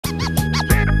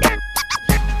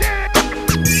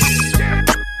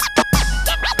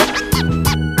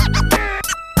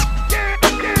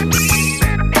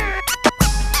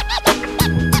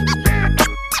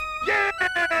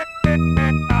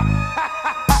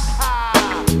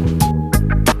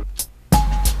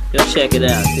Check it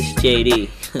out, this JD.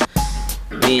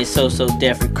 Me and So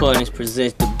Def Recordings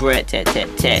presents the Brat Tat Tat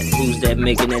Tat. Who's that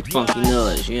making that funky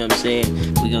noise? You know what I'm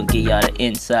saying? We gonna give y'all the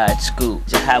inside scoop.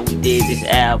 Just how we did this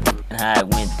album and how it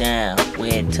went down,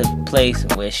 where it took place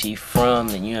and where she from,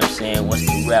 and you know what I'm saying? What's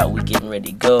the route we getting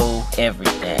ready to go?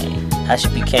 Everything. How she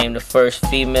became the first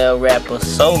female rapper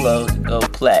solo to go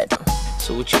platinum.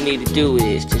 So what you need to do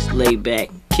is just lay back,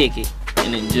 kick it,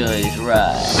 and enjoy this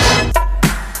ride.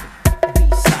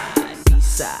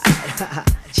 B-side.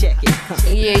 Check it.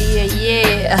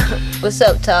 Yeah. What's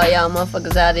up to all y'all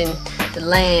motherfuckers out in the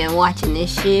land watching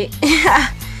this shit?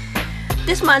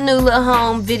 This my new little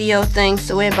home video thing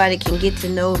so everybody can get to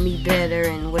know me better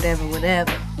and whatever.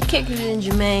 Kicking it in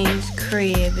Jermaine's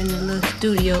crib in the little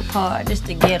studio part. This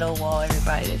the ghetto wall,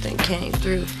 everybody that done came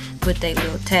through put their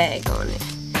little tag on it.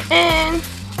 And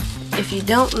if you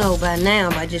don't know by now,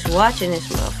 by just watching this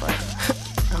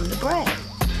motherfucker, I'm the Brat.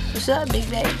 What's up, big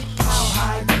baby?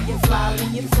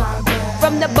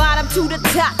 From the bottom to the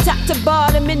top, top to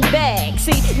bottom in bag.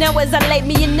 See, now as I lay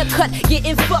me in the cut,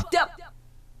 getting fucked up.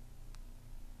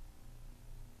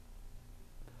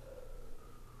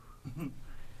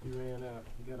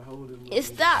 It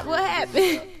stopped, what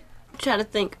happened? I'm trying to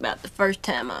think about the first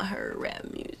time I heard rap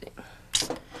music.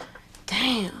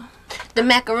 Damn. The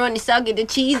macaroni soggy, the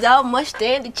cheese all mushed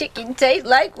and the chicken tastes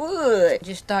like wood.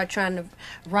 Just start trying to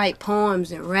write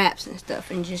poems and raps and stuff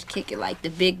and just kick it like the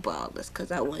big ballers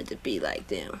because I wanted to be like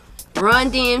them. Run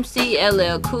DMC,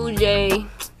 LL Cool J,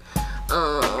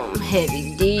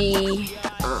 Heavy D,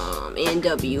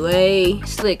 NWA,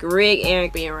 Slick Rick,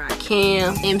 Eric B. and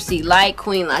Rakim, MC Light,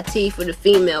 Queen Latifah, the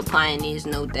female pioneers,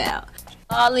 no doubt.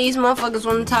 All these motherfuckers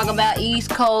want to talk about East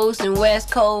Coast and West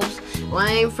Coast. Well,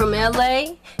 I ain't from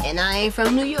LA and I ain't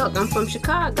from New York. I'm from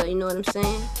Chicago, you know what I'm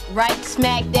saying? Right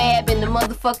smack dab in the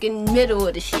motherfucking middle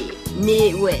of the shit.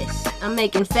 Midwest. I'm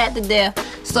making Fat to Death,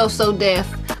 So Deaf,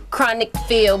 Chronic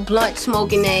Feel, Blunt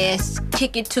Smoking Ass,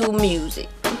 Kick It to music.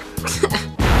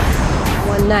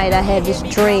 One night I had this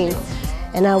dream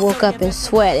and I woke up in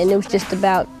sweat and it was just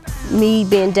about me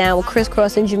being down with Criss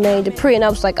Cross and Jermaine Dupri, and I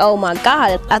was like, oh my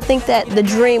God. I think that the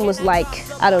dream was like,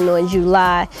 I don't know, in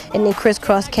July, and then Criss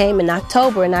Cross came in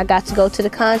October and I got to go to the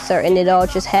concert and it all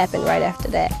just happened right after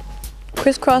that.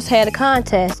 Criss Cross had a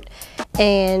contest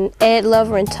and Ed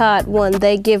Lover and Todd won.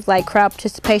 They give like crowd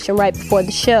participation right before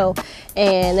the show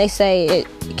and they say,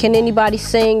 can anybody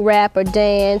sing, rap, or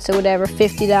dance or whatever,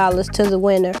 $50 to the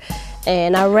winner.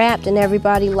 And I rapped and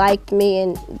everybody liked me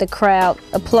and the crowd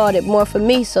applauded more for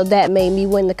me, so that made me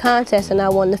win the contest and I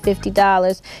won the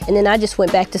 $50. And then I just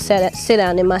went back to sit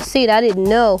down in my seat. I didn't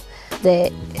know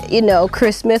that, you know,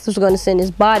 Chris Smith was going to send his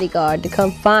bodyguard to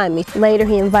come find me. Later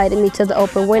he invited me to the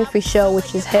Oprah Winfrey Show,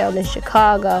 which is held in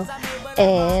Chicago.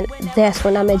 And that's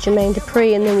when I met Jermaine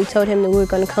Dupri, and then we told him that we were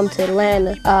going to come to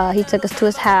Atlanta. He took us to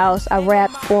his house, I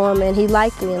rapped for him, and he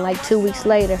liked me, and like 2 weeks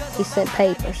later, he sent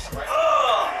papers.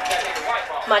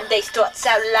 My day starts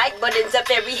out light, but ends up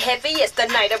very heavy as the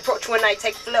night approach when I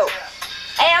take flow.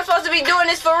 Hey, I'm supposed to be doing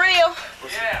this for real?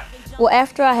 Yeah. Well,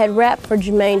 after I had rapped for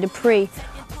Jermaine Dupri,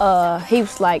 he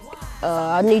was like,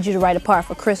 I need you to write a part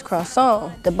for Criss Cross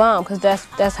song, The Bomb, because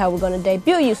that's how we're going to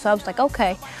debut you. So I was like,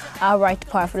 okay, I'll write the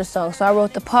part for the song. So I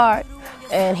wrote the part,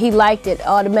 and he liked it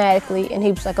automatically, and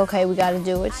he was like, okay, we got to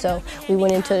do it. So we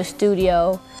went into the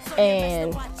studio,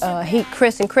 and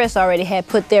Chris and Chris already had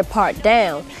put their part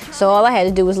down. So all I had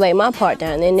to do was lay my part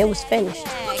down, and it was finished.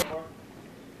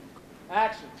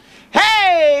 Action.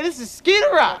 Hey, this is Skeeter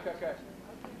Rock. Okay.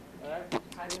 All right.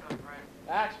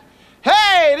 Action.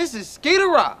 Hey, this is Skeeter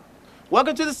Rock.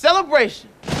 Welcome to the celebration.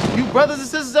 You brothers and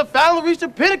sisters have finally reached the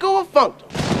pinnacle of Funkdafied.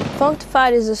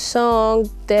 Funkdafied is a song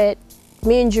that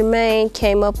me and Jermaine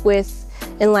came up with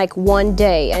in like one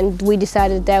day, and we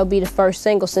decided that would be the first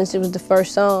single since it was the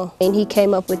first song. And he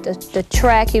came up with the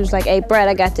track. He was like, hey Brad,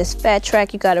 I got this fat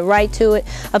track, you gotta write to it.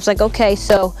 I was like, okay,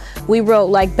 so we wrote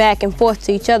like back and forth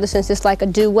to each other since it's like a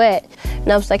duet.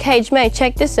 And I was like, hey Jermaine,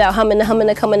 check this out, hummin'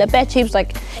 coming up at you. He was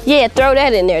like, yeah, throw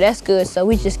that in there, that's good. So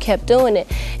we just kept doing it.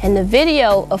 And the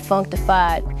video of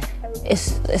Funkdafied,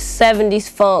 it's 70s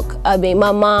funk. I mean,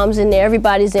 my mom's in there,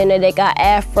 everybody's in there. They got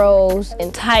afros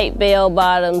and tight bell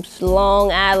bottoms,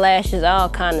 long eyelashes, all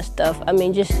kind of stuff. I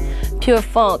mean, just pure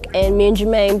funk. And me and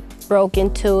Jermaine broke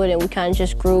into it and we kind of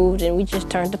just grooved and we just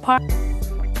turned the part.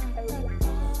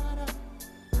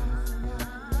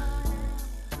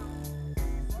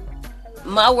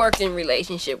 My working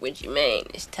relationship with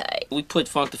Jermaine is tight. We put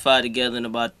Funkdafied together in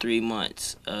about 3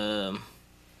 months.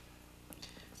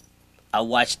 I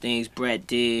watched things Brat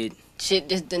did shit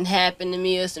just didn't happen to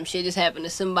me, or some shit just happened to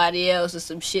somebody else, or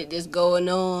some shit that's going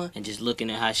on. And just looking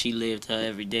at how she lived her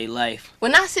everyday life.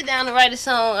 When I sit down to write a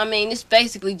song, I mean, it's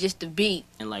basically just a beat.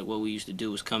 And like what we used to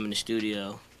do was come in the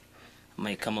studio, I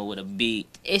might come up with a beat.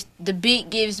 The beat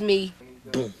gives me...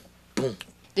 Boom, boom.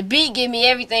 The beat give me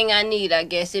everything I need, I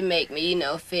guess. It make me, you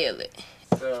know, feel it.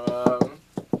 So,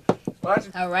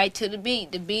 I write to the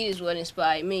beat. The beat is what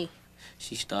inspired me.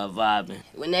 She start vibing.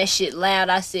 When that shit loud,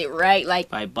 I sit right like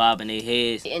bobbing their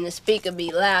heads. and the speaker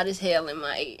be loud as hell in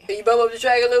my ear. Can you bump up the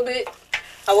track a little bit?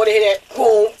 I want to hear that.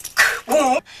 Boom,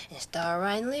 boom. And start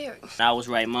writing lyrics. I was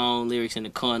writing my own lyrics in the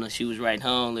corner. She was writing her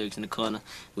own lyrics in the corner.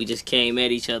 We just came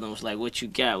at each other and was like, what you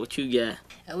got? What you got?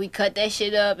 And we cut that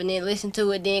shit up and then listen to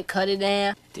it, then cut it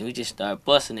down. Then we just started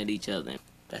busting at each other.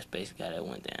 That's basically how that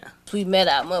went down. We met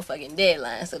our motherfucking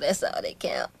deadline, so that's all that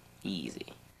count. Easy.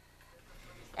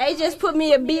 Hey, just put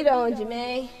me a beat on,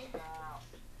 Jermaine.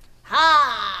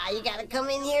 Ha! You gotta come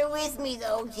in here with me,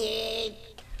 though, kid.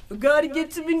 We gotta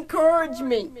get some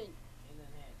encouragement.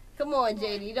 Come on,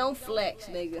 JD, don't flex,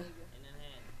 nigga.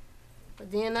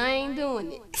 But then I ain't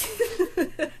doing it.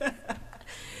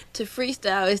 To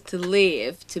freestyle is to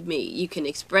live, to me. You can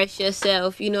express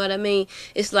yourself, you know what I mean?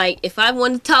 It's like, if I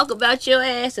want to talk about your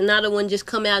ass and not the one just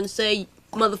come out and say,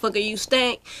 motherfucker, you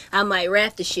stank, I might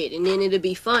rap the shit and then it'll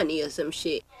be funny or some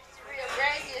shit.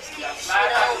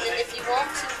 And if you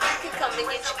want to, you can come and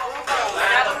get your groove on.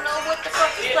 And I don't know what the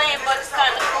fuck is playing, but it's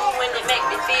kind of cool when it make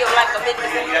me feel like I'm in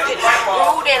the mood. Get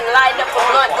rude and light up a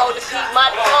blunt, go to feed my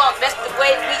dog. That's the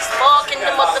way we spark in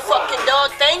the motherfucking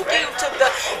dog. Thank you to the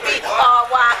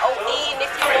B-R-Y-O-E. And if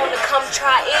you want to come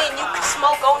try in, you can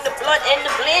smoke on the blunt and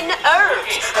the blend the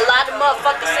herbs. A lot of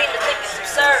motherfuckers seem to think it's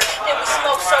absurd that we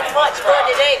smoke so much, but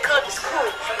it ain't cause it's cool.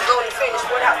 I'm going to finish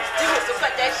what I was doing, so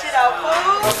cut that shit out,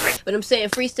 fool. But I'm saying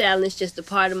freestyling is just a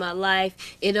part of my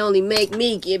life. It only make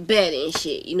me get better and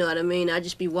shit. You know what I mean? I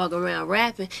just be walking around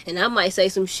rapping, and I might say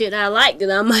some shit I like that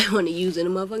I might want to use in a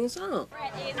motherfucking song.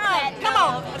 Come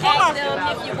on. If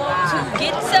you want to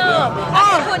get some,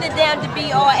 I can put it down to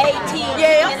B-R-A-T.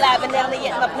 Yeah. Live and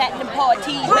Elliot, my platinum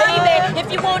party. Baby,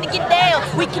 if you want to get down,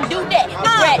 we can do that. The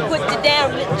Brat puts it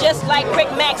down just like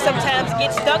Craig Mack sometimes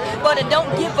gets stuck, but I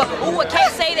don't give a ooh, I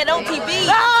can't say that on TV.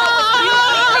 You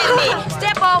let me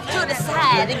step off to the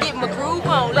side and get my groove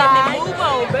on. Let me move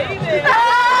on, baby.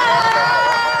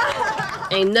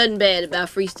 Ain't nothing bad about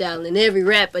freestyling. Every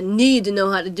rapper need to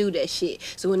know how to do that shit.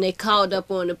 So when they called up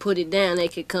on to put it down, they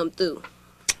could come through.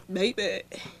 Baby.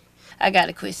 I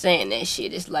gotta quit saying that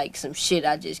shit. It's like some shit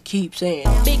I just keep saying.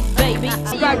 Big baby.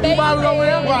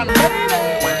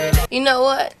 You know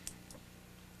what?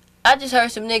 I just heard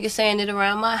some niggas saying it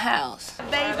around my house.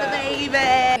 Baby.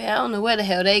 I don't know where the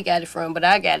hell they got it from, but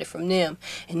I got it from them.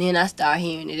 And then I start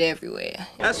hearing it everywhere.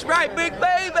 That's right, big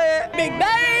baby. Big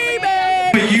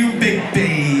baby. You big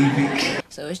baby.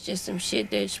 So it's just some shit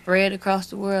that spread across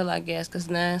the world, I guess, because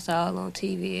now it's all on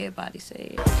TV. Everybody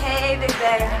say it. Hey, big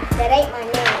baby. That ain't my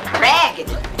name.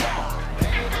 Raggedy.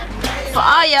 For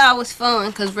all y'all, it was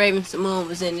fun because Raven Simone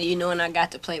was in it, you know, and I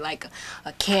got to play like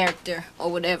a character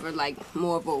or whatever, like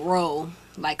more of a role,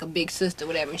 like a big sister,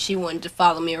 whatever. And she wanted to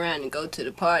follow me around and go to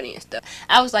the party and stuff.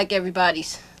 I was like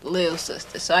everybody's little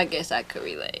sister, so I guess I could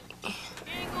relate.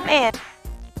 Man.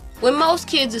 When most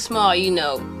kids are small, you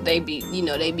know, they be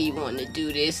wanting to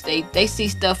do this. They see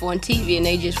stuff on TV and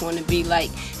they just want to be like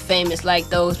famous like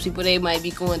those people. They might be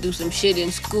going through some shit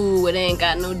in school where they ain't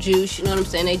got no juice, you know what I'm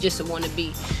saying? They just want to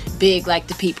be big like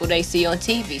the people they see on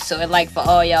TV. So like for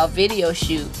all y'all video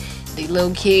shoot, the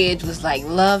little kids was like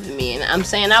loving me, and I'm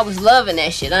saying I was loving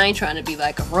that shit. I ain't trying to be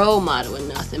like a role model or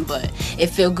nothing, but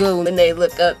it feel good when they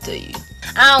look up to you.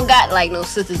 I don't got like no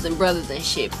sisters and brothers and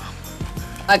shit.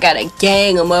 I got a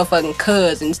gang of motherfucking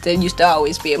cousins that used to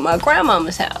always be at my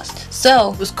grandmama's house.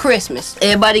 So, it was Christmas.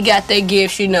 Everybody got their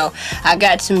gifts, you know. I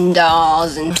got some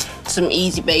dolls and some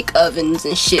easy bake ovens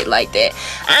and shit like that.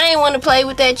 I ain't want to play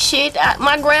with that shit.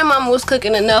 My grandmama was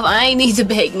cooking enough. I ain't need to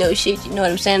bake no shit, you know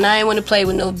what I'm saying? I ain't want to play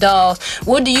with no dolls.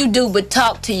 What do you do but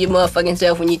talk to your motherfucking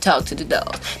self when you talk to the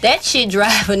dolls? That shit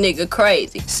drive a nigga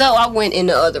crazy. So I went in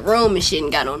the other room and shit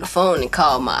and got on the phone and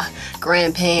called my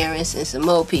grandparents and some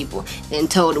more people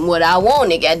and told them what I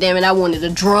wanted. Goddammit, I wanted a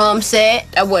drum set,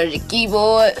 I wanted a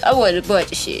keyboard, I wanted a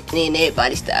bunch of shit. And then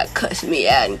everybody started cussing me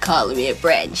out and calling me a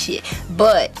brat and shit.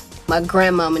 But my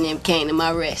grandmama and them came to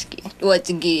my rescue. Once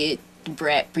again, the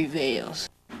Brat prevails.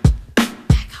 1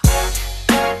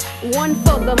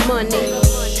 for the money,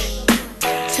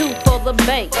 2 for the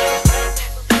bank,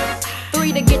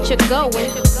 3 to get you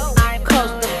going,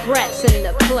 cause the Brat's in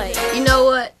the play. You know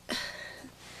what?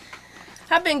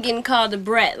 I've been getting called a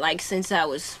brat like since I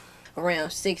was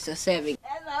around 6 or 7.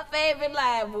 That's my favorite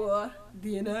line, boy.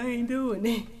 Then I ain't doing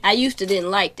it. I used to didn't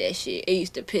like that shit. It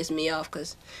used to piss me off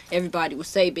because everybody would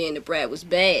say being the brat was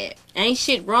bad. Ain't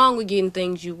shit wrong with getting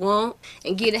things you want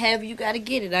and get it however you gotta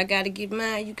get it. I gotta get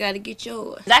mine, you gotta get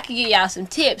yours. I could give y'all some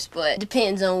tips, but it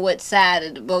depends on what side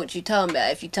of the boat you talking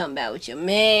about. If you talking about with your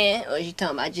man or if you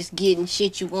talking about just getting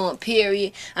shit you want,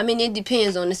 period. I mean, it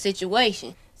depends on the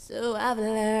situation. So I've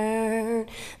learned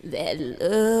that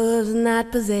love's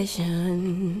not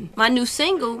possession. My new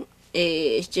single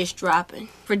is just dropping.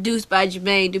 Produced by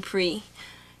Jermaine Dupri.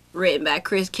 Written by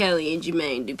Chris Kelly and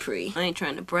Jermaine Dupri. I ain't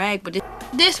trying to brag, but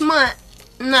this month,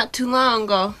 not too long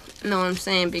ago, you know what I'm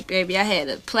saying, big baby, I had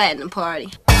a platinum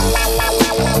party.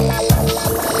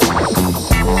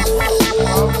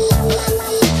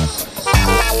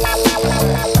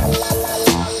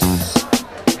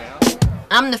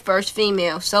 I'm the first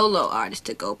female solo artist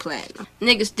to go platinum.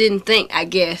 Niggas didn't think, I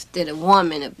guess, that a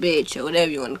woman, a bitch, or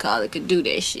whatever you want to call it, could do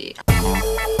that shit.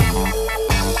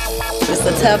 It's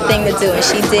a tough thing to do, and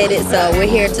she did it, so we're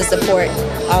here to support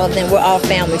all of them. We're all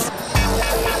families.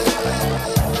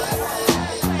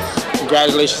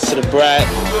 Congratulations to the Brat.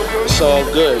 It's all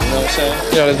good, you know what I'm saying?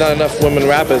 You know, there's not enough women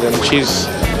rappers, and she's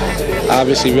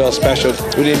obviously real special.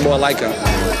 We need more like her.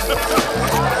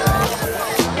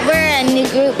 We're a new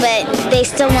group, but they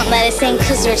still won't let us sing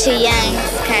because we're too young.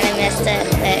 It's kind of messed up,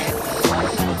 but...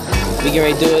 We can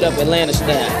ready to do it up Atlanta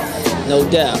style, no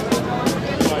doubt.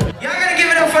 Y'all gotta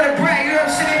give it up for the Brat. You know what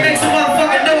I'm saying? Make some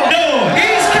motherfucking noise.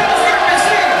 East Coast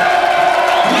represent.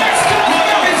 West Coast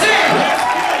represent.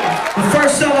 The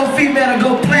first solo female to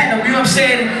go platinum, you know what I'm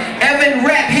saying? Ever in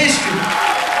rap history.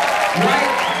 Right?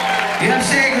 You know what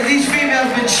I'm saying? Because these females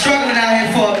been struggling out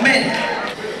here for a minute.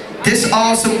 This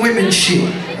awesome women shit.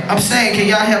 I'm saying, can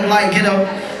y'all help Light get up?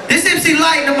 This MC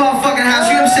Light in the motherfucking house,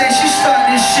 you know what I'm saying? She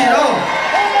started this shit off.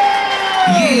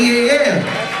 Yeah.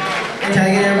 Can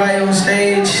I get everybody on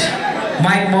stage?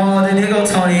 Mike Maul, then here go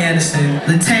Tony Anderson.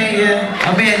 Latanya,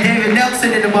 my man David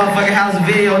Nelson in the motherfucking house,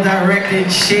 video directed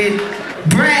shit.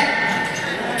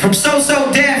 Brat, from So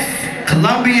Def,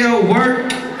 Columbia,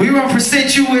 work. We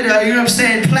represent you with a, you know what I'm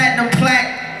saying, platinum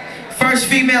plaque. First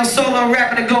female solo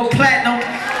rapper to go platinum.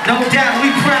 No doubt,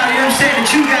 we proud, you know what I'm saying, that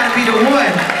you gotta be the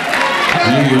one.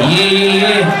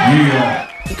 Yeah.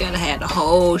 You gotta have the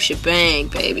whole shebang,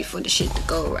 baby, for the shit to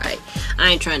go right. I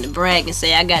ain't trying to brag and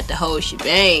say I got the whole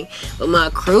shebang, but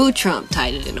my crew trump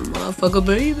tighter than a motherfucker,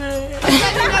 baby. You know,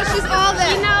 she's all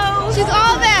that. You know, she's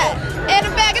all that. And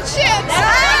a bag of chips.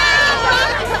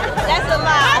 That's a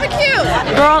lie.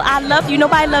 Barbecue. Girl, I love you.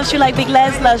 Nobody loves you like Big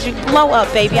Les loves you. Blow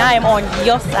up, baby. I am on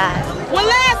your side. Well,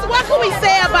 Les, what can we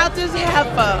say about this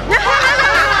heifer?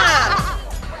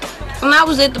 When I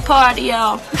was at the party,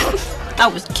 y'all, I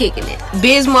was kicking it.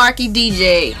 Bismarcky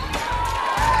DJ.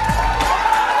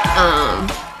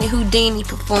 Houdini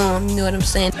performed, you know what I'm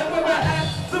saying? The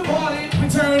party, we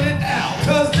turn it out,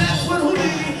 cause that's what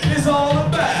Houdini is all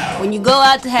about. When you go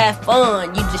out to have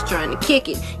fun, you just trying to kick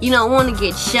it. You don't want to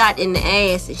get shot in the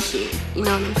ass and shit. You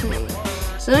know what I'm saying?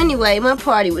 So anyway, my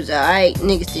party was alright.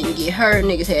 Niggas didn't get hurt.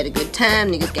 Niggas had a good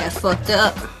time. Niggas got fucked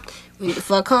up. Went the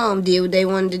fuck home, did what they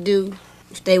wanted to do.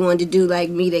 If they wanted to do like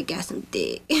me, they got some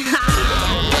dick.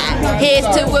 Here's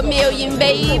to a million,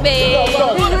 baby.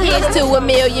 Here's to a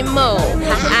million more.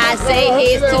 I say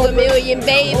here's to a million,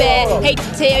 baby. Hate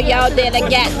to tell y'all that I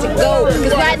got to go.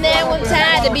 Cause right now I'm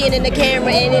tired of being in the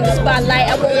camera and in the spotlight.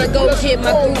 I wanna go get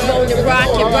my groove on and rock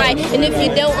it right. And if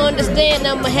you don't understand,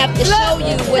 I'ma have to show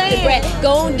you what the Brat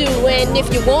gon' do. And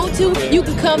if you want to, you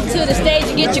can come to the stage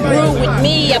and get your groove with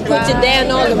me. I put you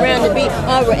down all around the beat.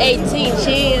 Over 18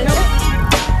 cheers.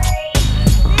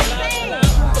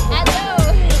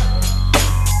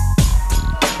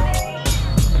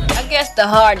 I guess the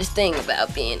hardest thing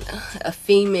about being a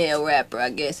female rapper, I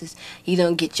guess, is you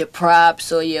don't get your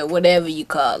props or your whatever you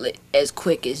call it as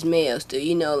quick as males do.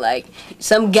 You know, like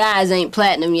some guys ain't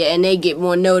platinum yet and they get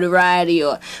more notoriety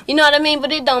or, you know what I mean?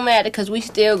 But it don't matter because we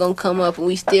still gonna come up and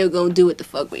we still gonna do what the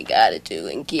fuck we gotta do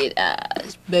and get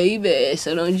eyes, baby.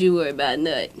 So don't you worry about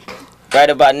nothing. Right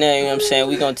about now, you know what I'm saying?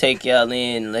 We gonna take y'all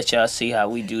in and let y'all see how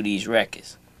we do these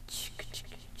records.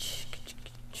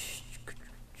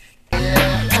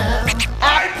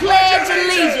 I pledge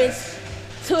allegiance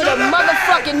to the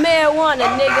motherfucking marijuana,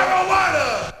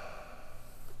 nigga.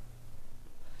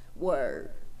 Word.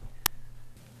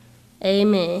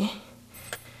 Amen.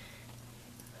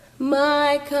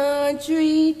 My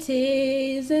country,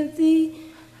 'tis of thee.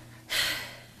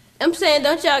 I'm saying,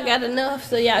 don't y'all got enough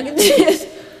so y'all can just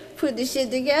put this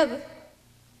shit together?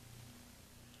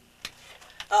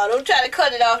 Oh, don't try to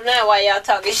cut it off now while y'all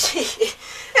talking shit.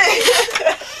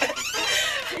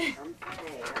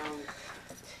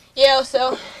 Yo,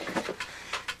 so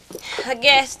I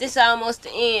guess this almost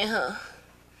the end, huh?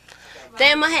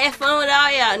 Damn, I had fun with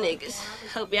all y'all niggas.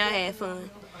 Hope y'all had fun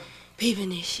peeping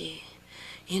this shit.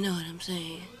 You know what I'm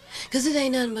saying? Cause it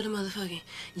ain't nothing but a motherfucking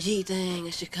G thing,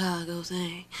 a Chicago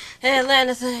thing, an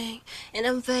Atlanta thing, and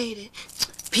I'm faded.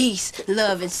 Peace,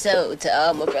 love, and soul to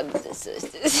all my brothers and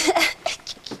sisters.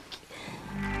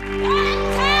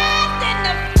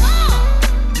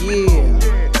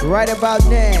 Yeah, right about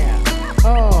now.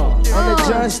 On the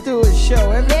Jon Stewart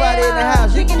Show. Everybody in the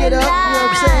house, you can get up, you know what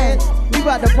I'm saying? We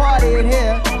about to party in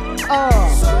here.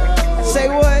 Say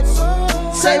what?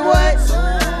 Say what?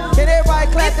 Can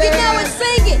everybody clap their hands?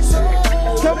 Sing it.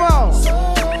 Come on,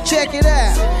 check it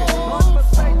out.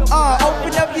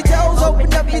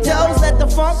 Open up your doors, let the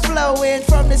funk flow in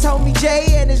from this homie Jay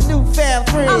and his newfound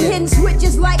friend. I'm hitting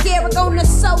switches like Eric on the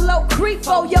solo creep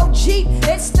for your Jeep.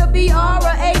 It's the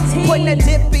BR18. Putting a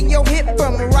dip in your hip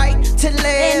from right to left.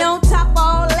 And on top of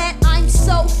all that, I'm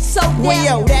so down. Well,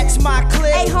 yo, that's my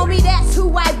clip. Hey, homie, that's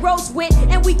who I roast with,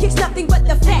 and we kick nothing but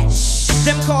the fat.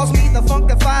 Them calls me the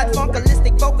Funkdafied,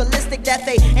 funkalistic, vocalistic that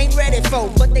they ain't ready for,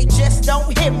 but they just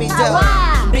don't hear me, though.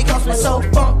 Why? Because we're so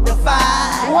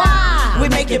Funkdafied. Why? We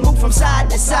make it move from side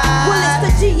to side. Well,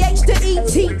 it's the GH to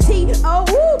ETT. Oh,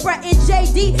 woo, Brat and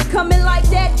JD coming like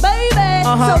that, baby.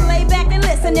 So lay back and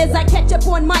listen as I catch up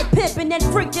on my pimp and then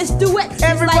freak this duet.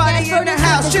 Everybody in the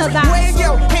house, just wave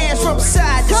your hands from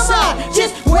side to side.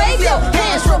 Just wave your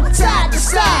hands from side to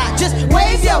side. Just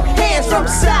wave your hands from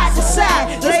side to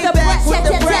side. Lay back with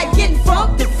the Brat getting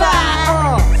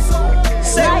Funkdafied.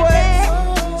 Say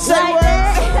what? Say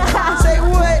what? Say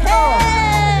what? Hey,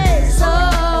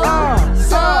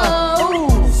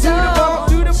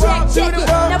 check it.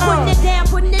 Now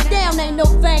putting it down ain't no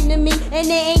thing to me, and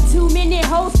there ain't too many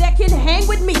hoes that can hang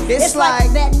with me. It's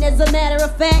like that, and as a matter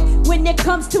of fact, when it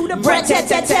comes to the Brat tat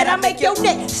tat tat, I make your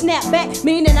neck snap back,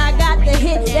 meaning I got the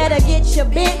hit that'll get you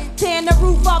bent. Tearing the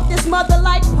roof off this mother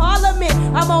like Parliament.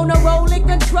 I'm on a rolling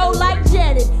control like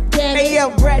Janet. Hey yo,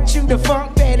 Brat, you the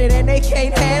funk bandit and they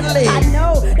can't handle it. I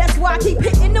know, that's why I keep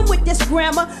hitting them with this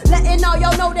grammar, letting all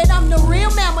y'all know that I'm the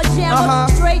real mama jammer.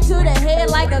 Straight to the head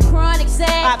like a chronic sag.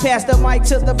 I passed the mic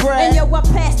to the Brat, and yo, I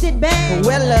passed it back.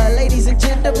 Well, ladies and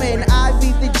gentlemen, I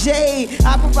be the J.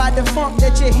 I provide the funk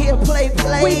that you hear play.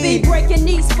 We be breaking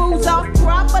these fools off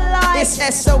proper life. It's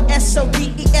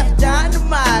SOSODEF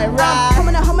dynamite, right?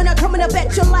 Coming up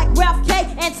at you like Ralph K.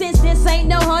 And since this ain't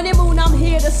no honeymoon, I'm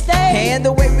here to stay. And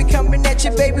the way we coming at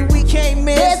you, baby, we can't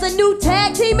miss. There's a new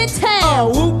tag team in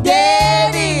town. Whoop, there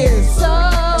it is.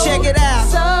 Check it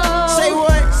out. Say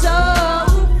what?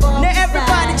 Now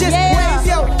everybody just wave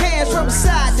your hands from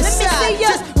side to side.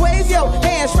 Just wave your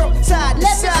hands from side to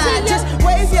side. Just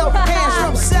wave your hands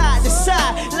from side to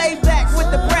side. Lay back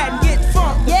with the Brat and get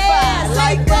Funkdafied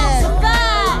like that.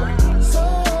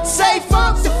 Say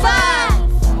Funkdafied.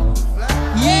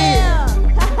 Yeah.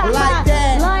 Like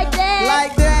that. Like that.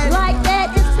 Like that. Like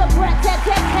that. It's the Brat tat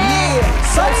tat tat.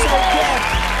 Yeah. So deaf.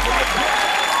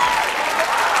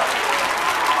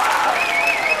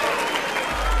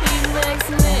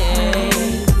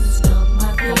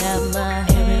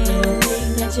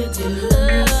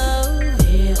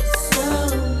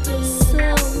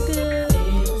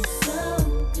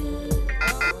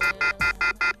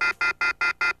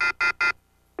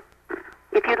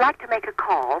 If you'd like to make a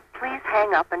call, please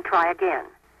hang up and try again.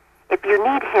 If you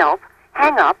need help,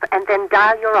 hang up and then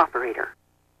dial your operator.